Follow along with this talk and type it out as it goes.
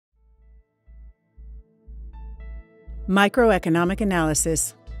Microeconomic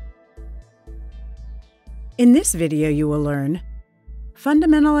Analysis. In this video you will learn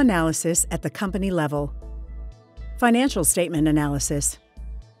fundamental analysis at the company level, financial statement analysis,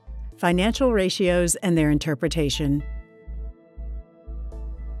 financial ratios and their interpretation.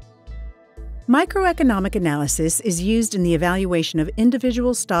 Microeconomic analysis is used in the evaluation of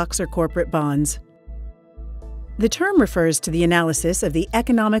individual stocks or corporate bonds. The term refers to the analysis of the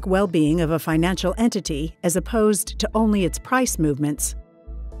economic well-being of a financial entity as opposed to only its price movements.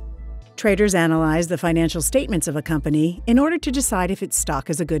 Traders analyze the financial statements of a company in order to decide if its stock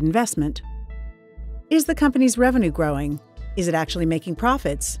is a good investment. Is the company's revenue growing? Is it actually making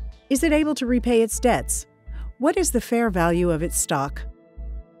profits? Is it able to repay its debts? What is the fair value of its stock?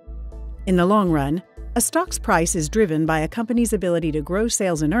 In the long run, a stock's price is driven by a company's ability to grow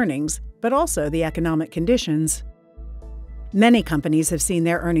sales and earnings, but also the economic conditions. Many companies have seen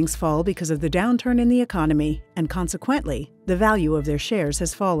their earnings fall because of the downturn in the economy, and consequently, the value of their shares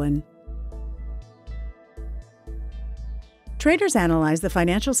has fallen. Traders analyze the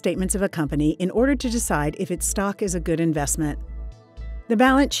financial statements of a company in order to decide if its stock is a good investment. The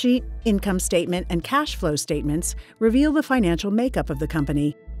balance sheet, income statement, and cash flow statements reveal the financial makeup of the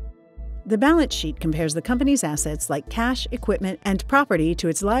company. The balance sheet compares the company's assets like cash, equipment, and property to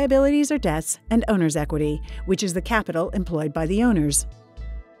its liabilities or debts and owner's equity, which is the capital employed by the owners.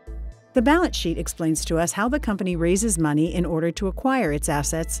 The balance sheet explains to us how the company raises money in order to acquire its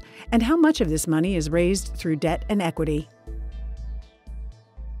assets and how much of this money is raised through debt and equity.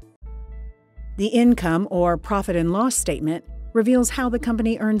 The income or profit and loss statement reveals how the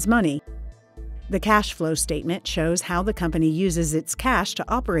company earns money. The cash flow statement shows how the company uses its cash to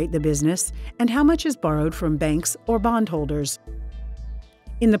operate the business and how much is borrowed from banks or bondholders.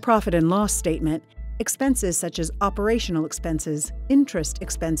 In the profit and loss statement, expenses such as operational expenses, interest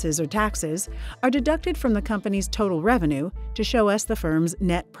expenses, or taxes are deducted from the company's total revenue to show us the firm's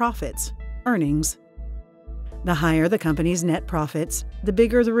net profits, earnings. The higher the company's net profits, the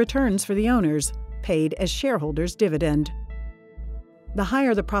bigger the returns for the owners, paid as shareholders' dividend. The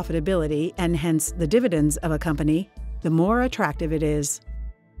higher the profitability, and hence the dividends of a company, the more attractive it is.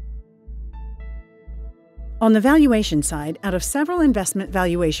 On the valuation side, out of several investment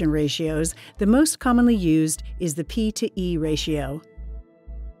valuation ratios, the most commonly used is the P/E ratio.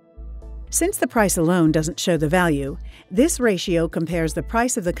 Since the price alone doesn't show the value, this ratio compares the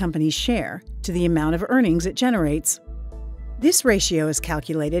price of the company's share to the amount of earnings it generates. This ratio is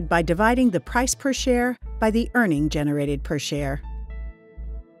calculated by dividing the price per share by the earning generated per share.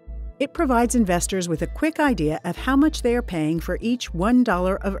 It provides investors with a quick idea of how much they are paying for each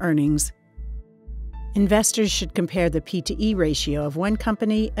 $1 of earnings. Investors should compare the P/E ratio of one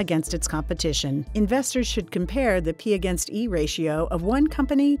company against its competition. Investors should compare the P against E ratio of one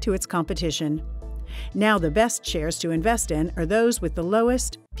company to its competition. Now the best shares to invest in are those with the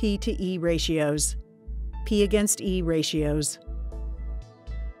lowest P/E ratios. P against E ratios.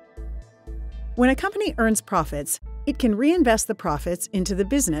 When a company earns profits, it can reinvest the profits into the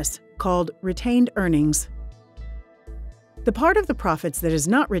business, called retained earnings. The part of the profits that is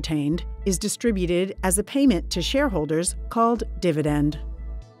not retained is distributed as a payment to shareholders, called dividend.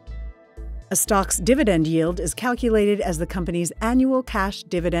 A stock's dividend yield is calculated as the company's annual cash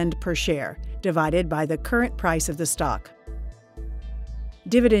dividend per share, divided by the current price of the stock.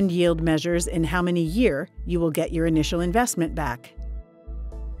 Dividend yield measures in how many years you will get your initial investment back.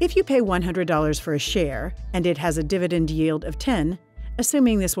 If you pay $100 for a share and it has a dividend yield of 10,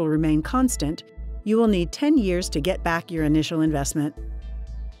 assuming this will remain constant, you will need 10 years to get back your initial investment.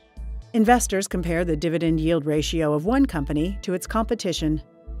 Investors compare the dividend yield ratio of one company to its competition.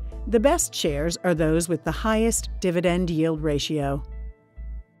 The best shares are those with the highest dividend yield ratio.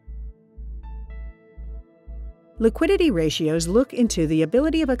 Liquidity ratios look into the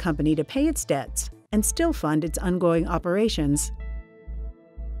ability of a company to pay its debts and still fund its ongoing operations.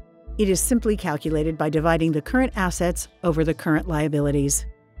 It is simply calculated by dividing the current assets over the current liabilities.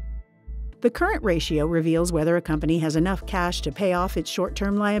 The current ratio reveals whether a company has enough cash to pay off its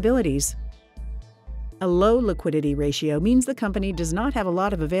short-term liabilities. A low liquidity ratio means the company does not have a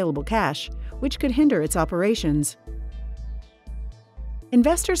lot of available cash, which could hinder its operations.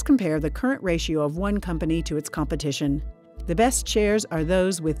 Investors compare the current ratio of one company to its competition. The best shares are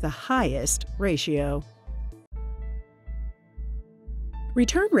those with the highest ratio.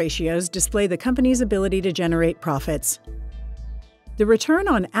 Return ratios display the company's ability to generate profits. The return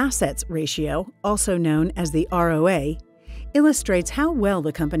on assets ratio, also known as the ROA, illustrates how well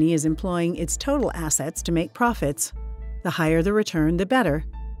the company is employing its total assets to make profits. The higher the return, the better.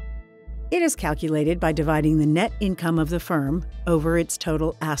 It is calculated by dividing the net income of the firm over its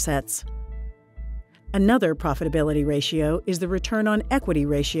total assets. Another profitability ratio is the return on equity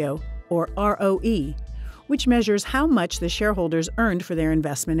ratio, or ROE, which measures how much the shareholders earned for their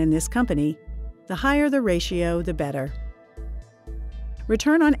investment in this company. The higher the ratio, the better.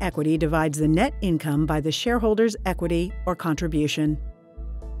 Return on equity divides the net income by the shareholders' equity or contribution.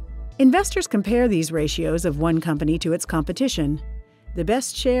 Investors compare these ratios of one company to its competition. The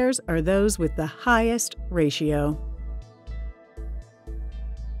best shares are those with the highest ratio.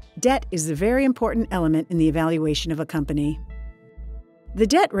 Debt is a very important element in the evaluation of a company. The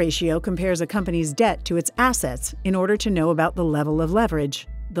debt ratio compares a company's debt to its assets in order to know about the level of leverage.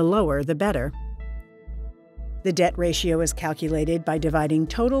 The lower, the better. The debt ratio is calculated by dividing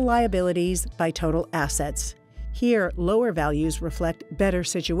total liabilities by total assets. Here, lower values reflect better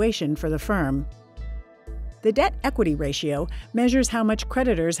situation for the firm. The debt-equity ratio measures how much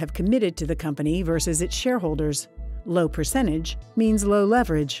creditors have committed to the company versus its shareholders. Low percentage means low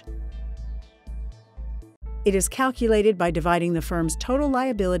leverage. It is calculated by dividing the firm's total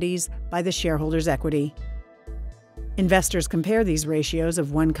liabilities by the shareholders' equity. Investors compare these ratios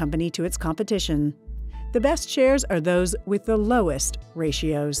of one company to its competition. The best shares are those with the lowest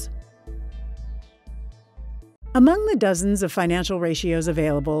ratios. Among the dozens of financial ratios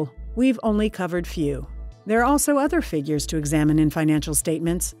available, we've only covered few. There are also other figures to examine in financial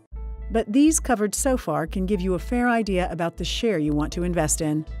statements, but these covered so far can give you a fair idea about the share you want to invest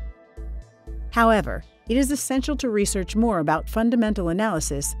in. However, it is essential to research more about fundamental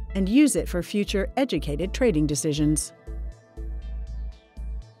analysis and use it for future educated trading decisions.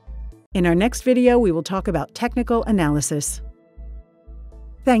 In our next video, we will talk about technical analysis.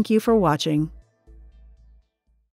 Thank you for watching.